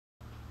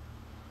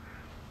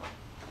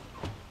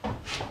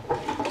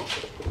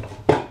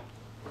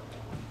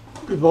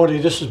Good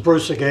morning, this is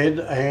Bruce again,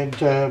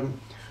 and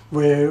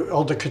we're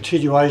on the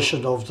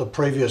continuation of the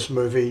previous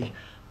movie,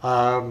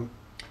 how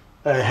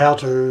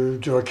to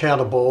do a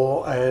counter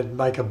bore and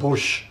make a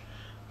bush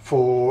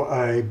for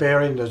a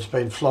bearing that's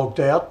been flogged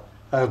out,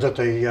 that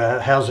the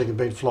housing had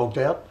been flogged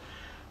out.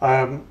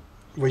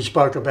 We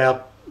spoke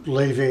about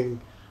leaving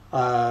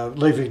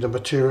the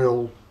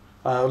material,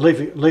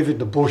 leaving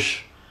the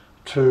bush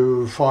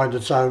to find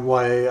its own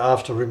way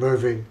after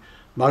removing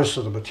most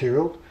of the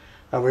material.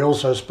 And we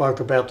also spoke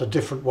about the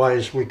different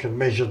ways we can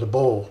measure the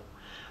bore.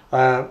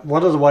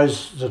 One of the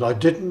ways that I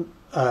didn't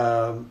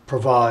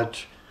provide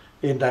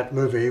in that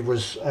movie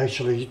was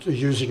actually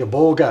using a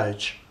bore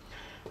gauge.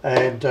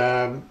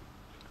 And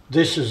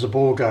this is the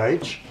bore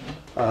gauge.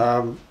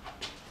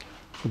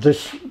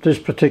 This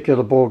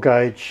particular bore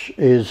gauge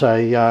is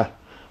can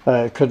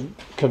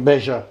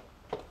measure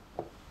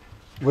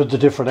with the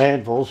different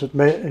anvils.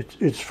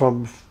 It's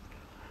from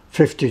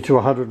 50 to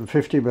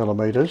 150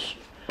 millimeters.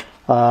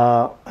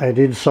 And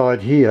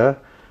inside here,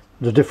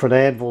 the different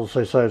anvils,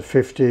 they say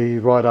 50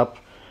 right up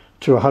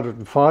to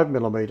 105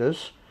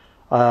 millimeters.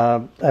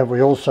 And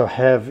we also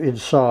have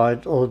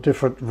inside all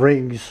different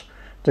rings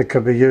that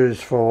can be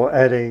used for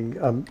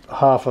adding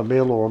half a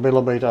mil or a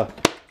millimeter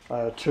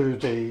to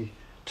the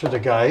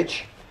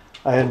gauge.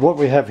 And what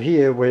we have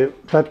here,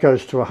 that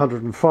goes to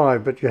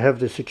 105, but you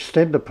have this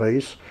extender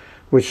piece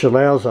which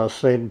allows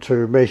us then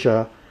to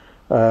measure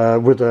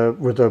with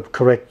a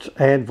correct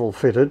anvil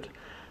fitted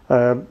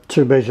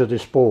to measure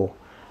this bore.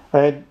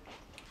 And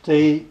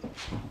the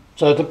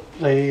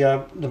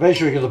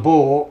measuring of the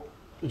bore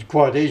is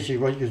quite easy.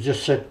 Right? You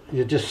just set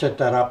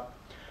that up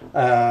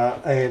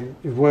and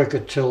you work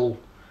it till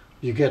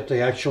you get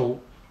the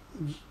actual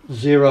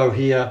zero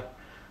here,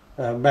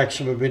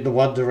 maximum in the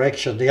one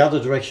direction. The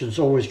other direction is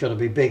always going to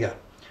be bigger.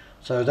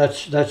 So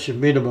that's your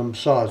minimum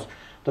size.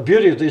 The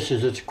beauty of this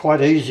is it's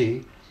quite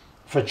easy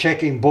for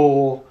checking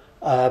bore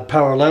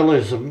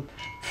parallelism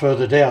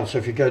further down. So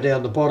if you go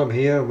down the bottom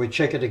here and we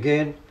check it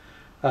again,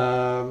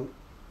 and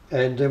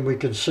then we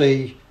can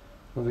see,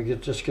 let me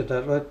just get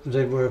that right,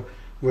 then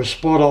we're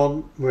spot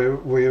on,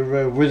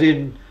 we're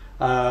within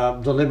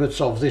the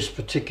limits of this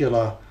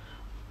particular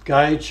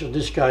gauge, and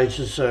this gauge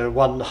is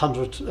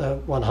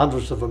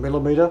 1/100th of a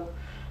millimeter.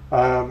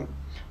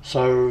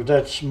 So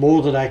that's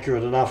more than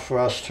accurate enough for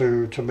us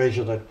to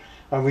measure that.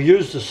 And we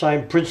use the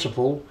same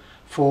principle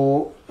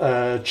for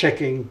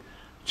checking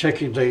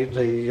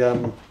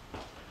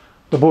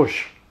the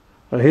bush.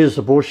 And here's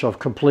the bush, I've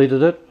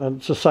completed it, and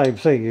it's the same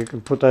thing. You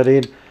can put that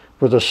in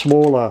with a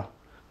smaller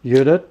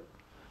unit,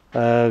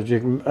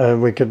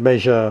 and we can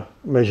measure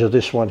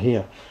this one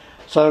here.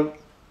 So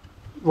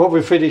what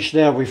we finished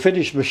now, we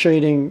finished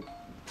machining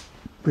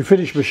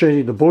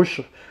the bush,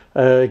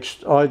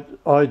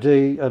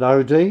 ID and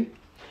OD,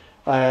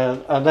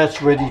 and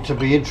that's ready to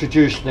be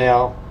introduced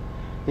now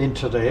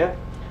into there.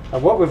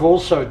 And what we've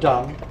also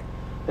done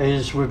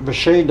is we've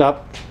machined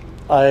up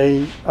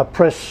a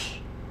press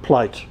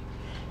plate.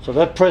 So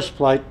that press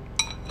plate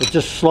is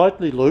just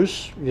slightly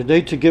loose. You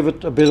need to give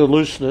it a bit of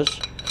looseness,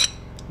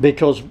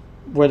 because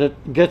when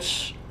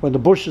the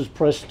bush is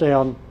pressed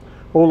down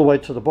all the way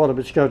to the bottom,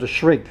 it's going to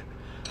shrink.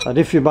 And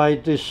if you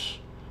made this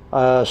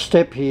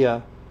step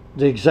here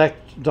the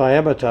exact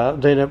diameter,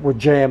 then it would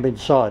jam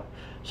inside.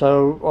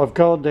 So I've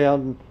gone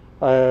down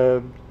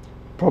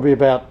probably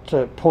about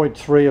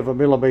 0.3 of a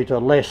millimeter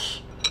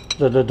less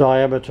than the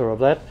diameter of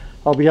that.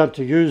 I'll be able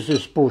to use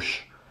this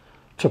bush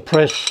to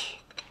press.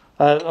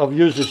 I've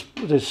used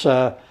this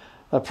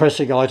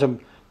pressing item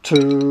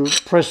to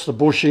press the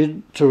bush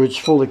in to its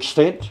full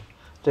extent,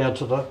 down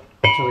to till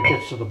it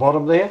gets to the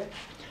bottom there.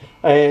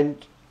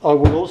 And I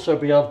will also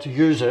be able to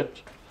use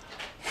it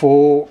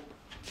for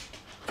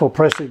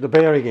pressing the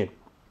bearing in,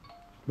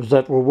 because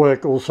that will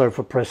work also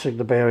for pressing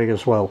the bearing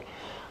as well.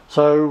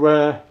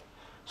 So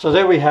so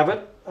there we have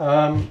it.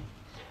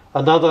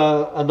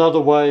 Another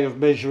way of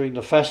measuring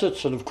the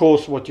facets. And of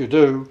course what you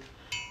do,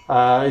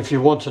 if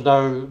you want to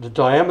know the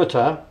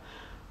diameter,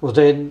 well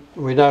then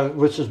we know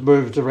this is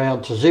moved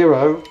around to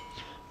 0.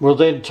 We'll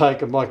then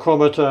take a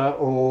micrometer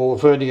or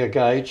vernier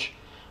gauge,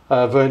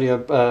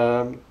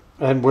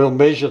 and we'll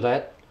measure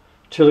that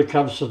till it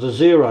comes to the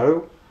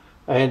 0,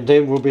 and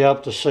then we'll be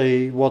able to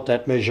see what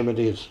that measurement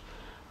is.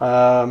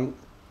 So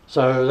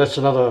that's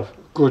another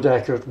good,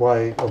 accurate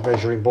way of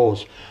measuring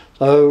bores.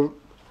 So,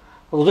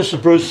 well, this is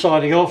Bruce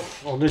signing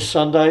off on this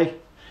Sunday.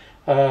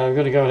 I'm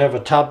going to go and have a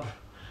tub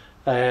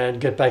and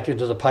get back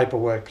into the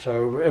paperwork.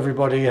 So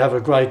everybody have a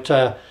great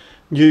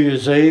New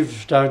Year's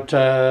Eve. Don't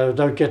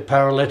get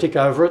paralytic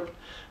over it.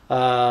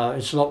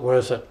 It's not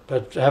worth it.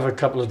 But have a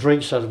couple of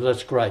drinks, so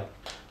that's great.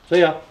 See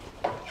ya.